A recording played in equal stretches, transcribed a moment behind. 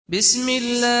بسم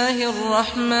الله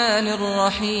الرحمن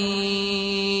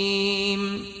الرحيم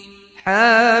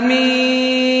حميم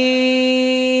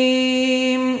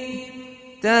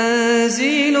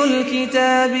تنزيل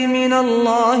الكتاب من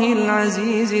الله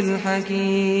العزيز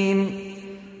الحكيم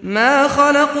ما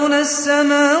خلقنا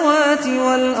السماوات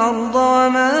والأرض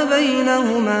وما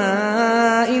بينهما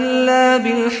إلا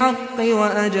بالحق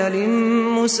وأجل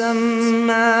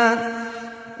مسمى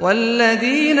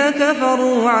والذين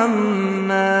كفروا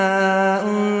عما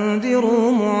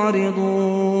أنذروا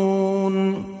معرضون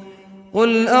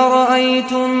قل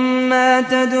أرأيتم ما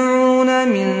تدعون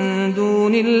من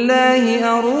دون الله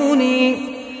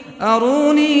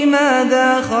أروني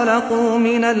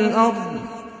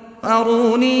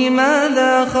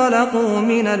ماذا خلقوا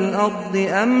من الأرض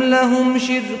أم لهم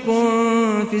شرك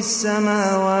في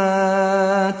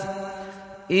السماوات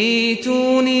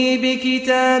ائتوني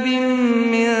بكتاب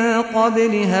من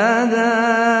قبل هذا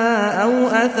أو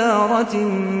أثارة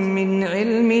من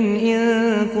علم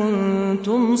إن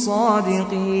كنتم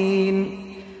صادقين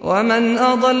ومن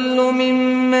أضل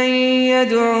ممن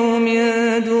يدعو من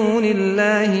دون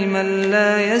الله من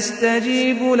لا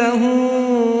يستجيب له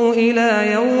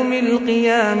إلى يوم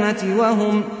القيامة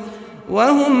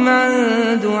وهم عن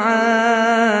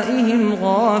دعائهم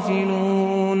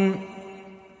غافلون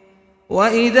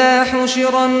وإذا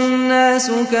حشر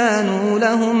الناس كانوا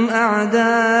لهم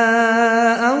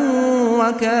أعداء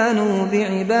وكانوا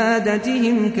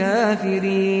بعبادتهم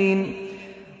كافرين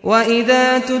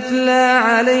وإذا تتلى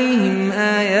عليهم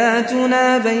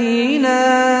آياتنا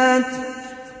بينات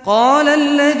قال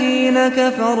الذين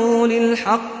كفروا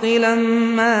للحق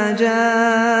لما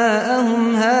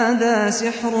جاءهم هذا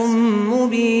سحر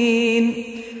مبين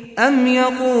أم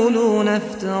يقولون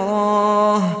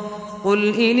افتراه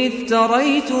قل إن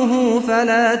افتريته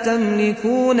فلا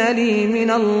تملكون لي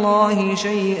من الله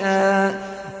شيئا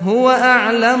هو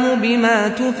أعلم بما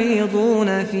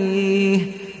تفيضون فيه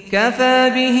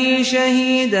كفى به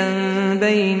شهيدا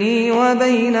بيني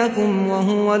وبينكم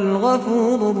وهو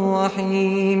الغفور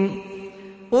الرحيم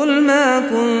قل ما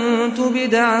كنت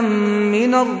بدعا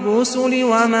من الرسل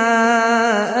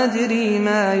وما أدري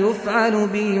ما يفعل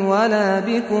بي ولا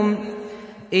بكم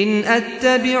إن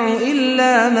أتبع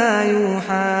إلا ما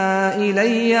يوحى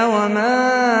إلي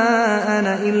وما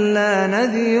أنا إلا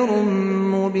نذير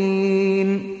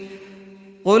مبين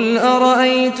قل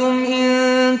أرأيتم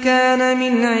إن كان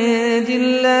من عند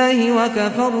الله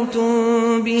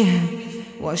وكفرتم به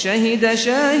وشهد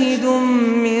شاهد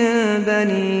من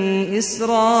بني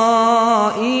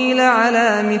إسرائيل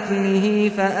على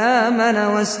مثله فآمن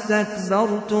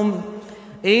واستكبرتم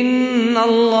إن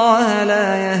الله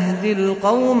لا يهدي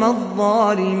القوم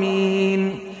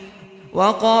الظالمين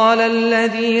وقال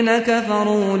الذين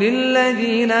كفروا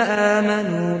للذين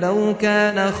آمنوا لو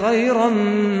كان خيرا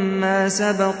ما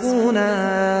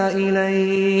سبقونا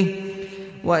إليه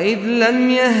وإذ لم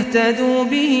يهتدوا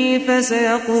به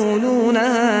فسيقولون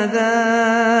هذا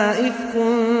إفك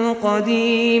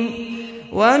قديم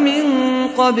ومن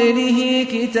قبله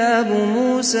كتاب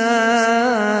موسى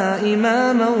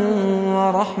إماما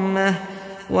ورحمة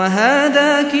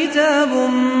وهذا كتاب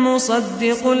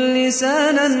مصدق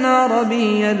لسانا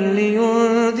عربيا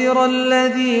لينذر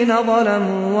الذين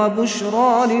ظلموا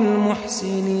وبشرى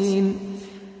للمحسنين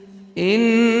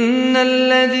إن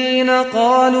الذين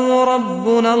قالوا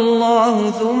ربنا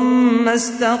الله ثم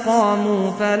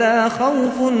استقاموا فلا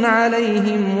خوف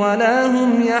عليهم ولا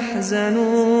هم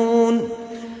يحزنون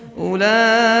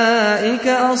أولئك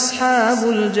أصحاب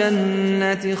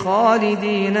الجنة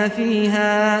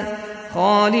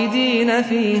خالدين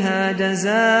فيها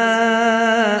جزاء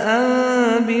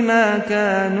بما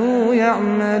كانوا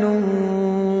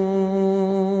يعملون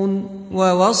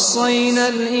ووصينا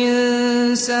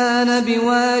الإنسان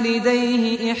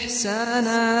بوالديه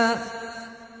إحسانا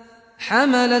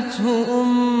حملته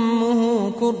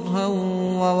أمه كرها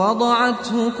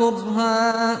ووضعته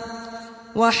كرها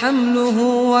وحمله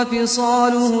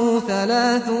وفصاله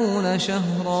 30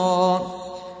 شهرا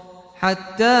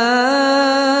حتى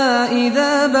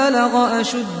إذا بلغ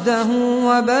أشده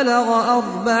وبلغ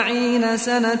 40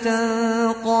 سنة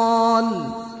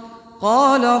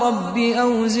قال رب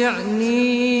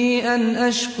أوزعني أن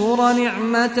أشكر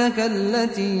نعمتك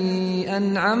التي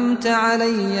أنعمت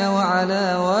علي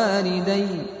وعلى والدي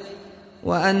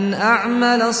وأن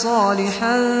أعمل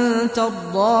صالحا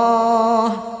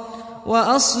ترضاه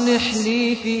وأصلح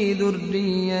لي في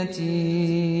ذريتي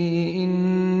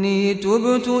إني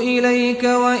تبت إليك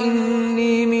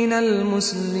وإني من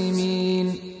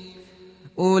المسلمين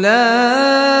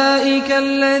أولئك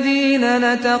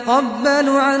الذين نتقبل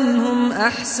عنهم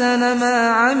أحسن ما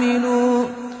عملوا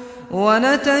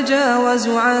ونتجاوز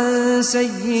عن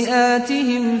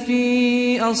سيئاتهم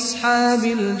في أصحاب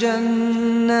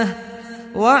الجنة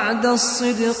وعد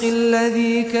الصدق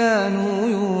الذي كانوا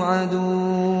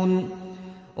يوعدون.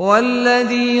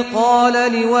 والذي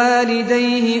قال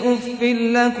لوالديه أف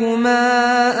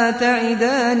لكما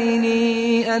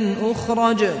أتعدانني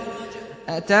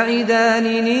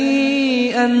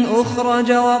أن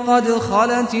أخرج وقد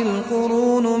خلت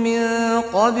القرون من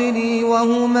قبلي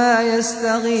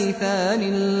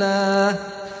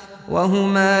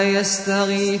وهما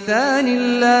يستغيثان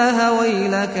الله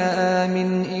ويلك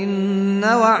آمن إن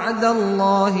وعد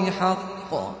الله حق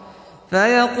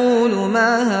فيقول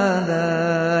ما هذا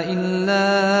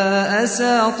إلا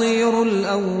أساطير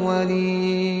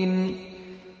الأولين.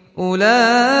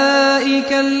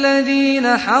 أولئك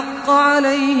الذين حق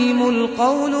عليهم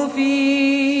القول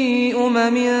في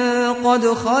أمم قد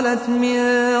خلت من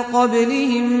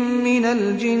قبلهم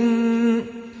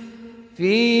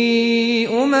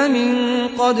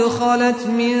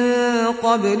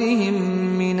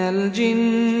من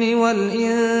الجن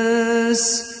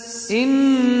والإنس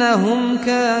إنهم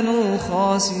كانوا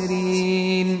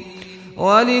خاسرين.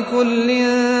 ولكل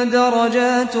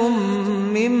درجات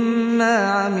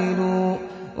مما عملوا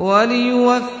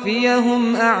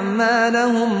وليوفيهم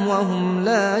أعمالهم وهم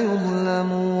لا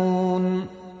يظلمون.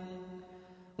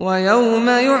 ويوم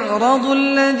يعرض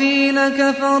الذين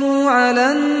كفروا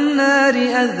على النار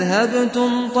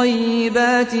أذهبتم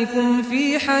طيباتكم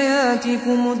في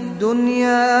حياتكم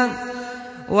الدنيا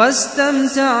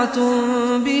واستمتعتم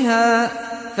بها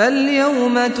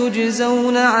فاليوم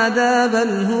تجزون عذاب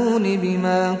الهون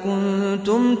بما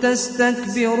كنتم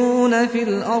تستكبرون في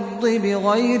الأرض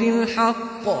بغير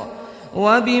الحق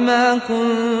وبما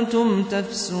كنتم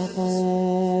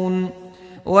تفسقون.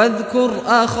 واذكر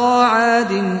أخا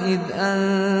عاد إذ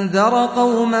أنذر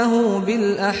قومه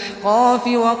بالأحقاف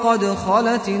وقد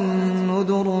خلت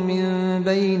النذر من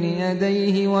بين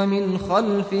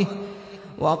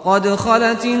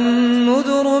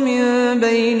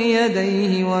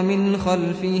يديه ومن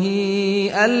خلفه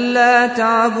ألا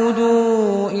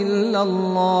تعبدوا إلا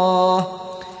الله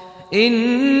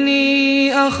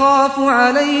إني أخاف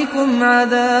عليكم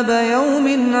عذاب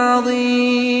يوم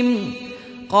عظيم.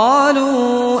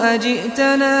 قالوا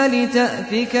أجئتنا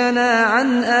لتأفكنا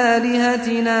عن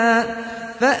آلهتنا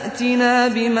فأتنا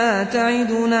بما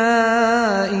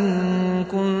تعدنا إن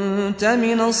كنت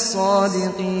من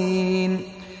الصادقين.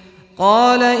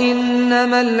 قال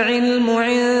إنما العلم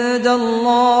عند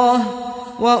الله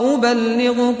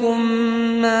وأبلغكم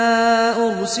ما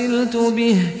أرسلت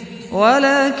به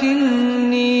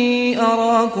ولكني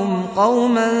أراكم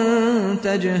قوما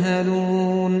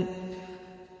تجهلون.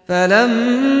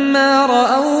 فلما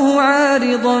رأوه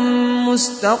عارضا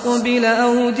مستقبل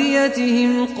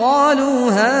أوديتهم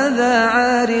قالوا هذا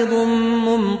عارض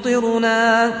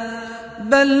ممطرنا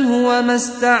بل هو ما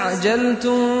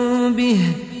استعجلتم به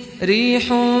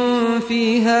ريح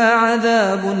فيها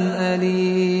عذاب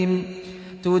أليم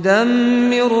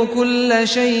تدمر كل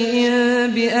شيء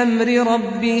بأمر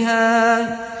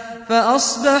ربها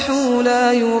فأصبحوا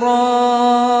لا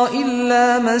يرى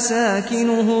إلا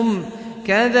مساكنهم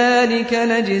كذلك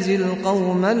نجزي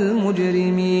القوم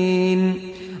المجرمين.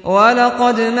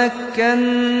 ولقد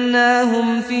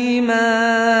مكناهم في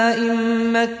ماء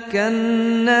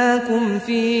مكناكم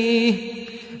فيه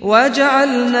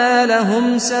وجعلنا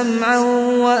لهم سمعا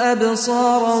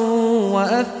وأبصارا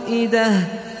وأفئدة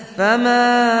فما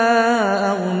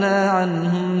أغنى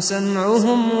عنهم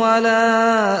سمعهم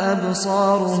ولا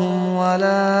أبصارهم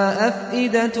ولا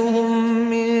أفئدتهم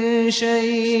من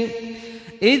شيء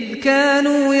إذ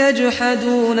كانوا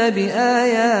يجحدون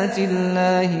بآيات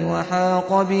الله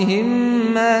وحاق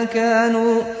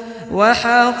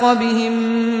بهم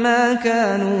ما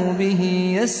كانوا به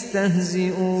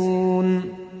يستهزئون.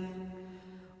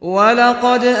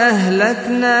 ولقد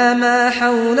أهلكنا ما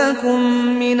حولكم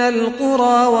من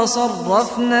القرى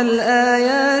وصرفنا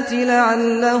الآيات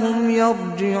لعلهم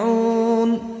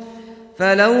يرجعون.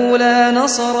 فلولا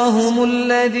نصرهم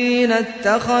الذين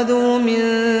اتخذوا من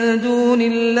دون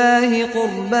الله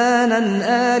قربانا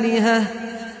آلهة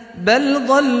بل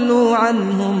ضلوا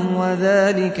عنهم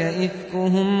وذلك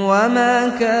إفكهم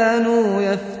وما كانوا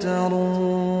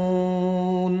يفترون.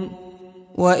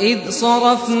 وإذ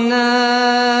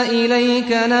صرفنا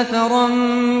إليك نفرا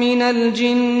من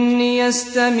الجن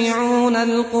يستمعون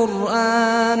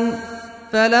القرآن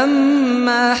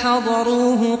فلما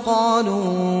حضروه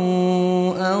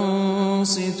قالوا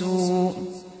أنصتوا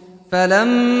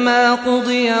فلما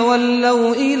قضي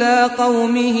ولوا إلى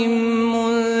قومهم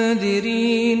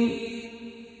منذرين.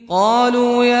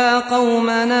 قالوا يا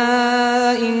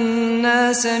قومنا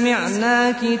إنا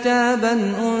سمعنا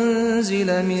كتابا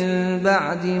أنزل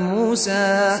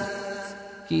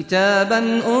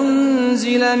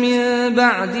من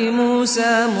بعد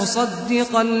موسى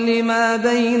مصدقا لما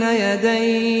بين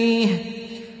يديه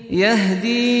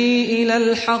يهدي إلى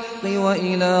الحق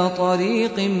وإلى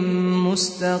طريق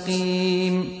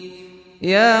مستقيم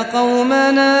يا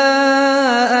قومنا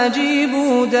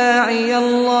أجيبوا داعي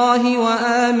الله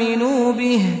وآمنوا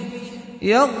به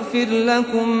يغفر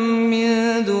لكم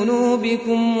من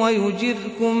ذنوبكم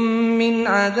ويجركم من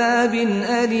عذاب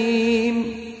أليم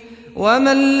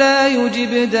ومن لا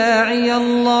يجب داعي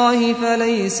الله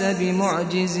فليس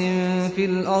بمعجز في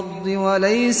الأرض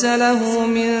وليس له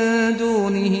من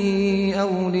دونه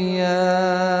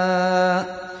أولياء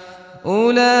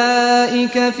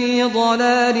أولئك في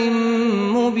ضلال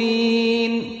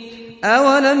مبين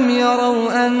أولم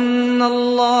يروا أن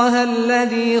الله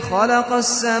الذي خلق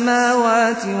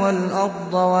السماوات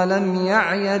والأرض ولم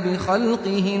يعي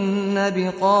بخلقهن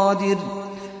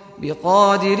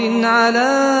بقادر على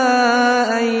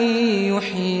أن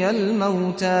يحيي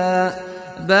الموتى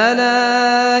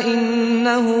بلى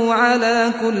إنه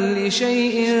على كل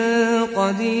شيء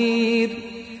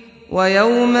قدير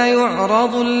ويوم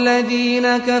يعرض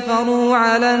الذين كفروا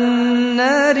على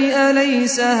النار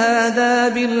أليس هذا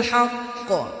بالحق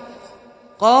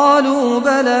قالوا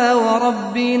بلى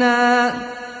وربنا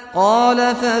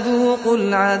قال فذوقوا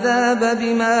العذاب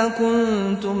بما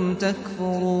كنتم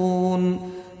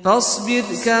تكفرون فاصبر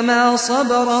كما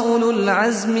صبر أولو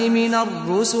العزم من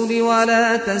الرسل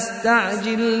ولا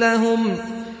تستعجل لهم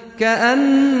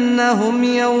كأنهم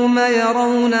يوم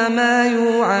يرون ما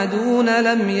يوعدون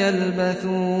لم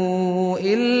يلبثوا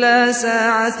إلا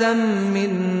ساعة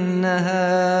من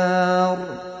نهار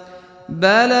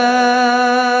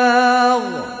بلاغ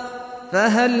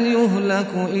فهل يهلك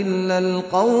إلا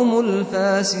القوم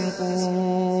الفاسقون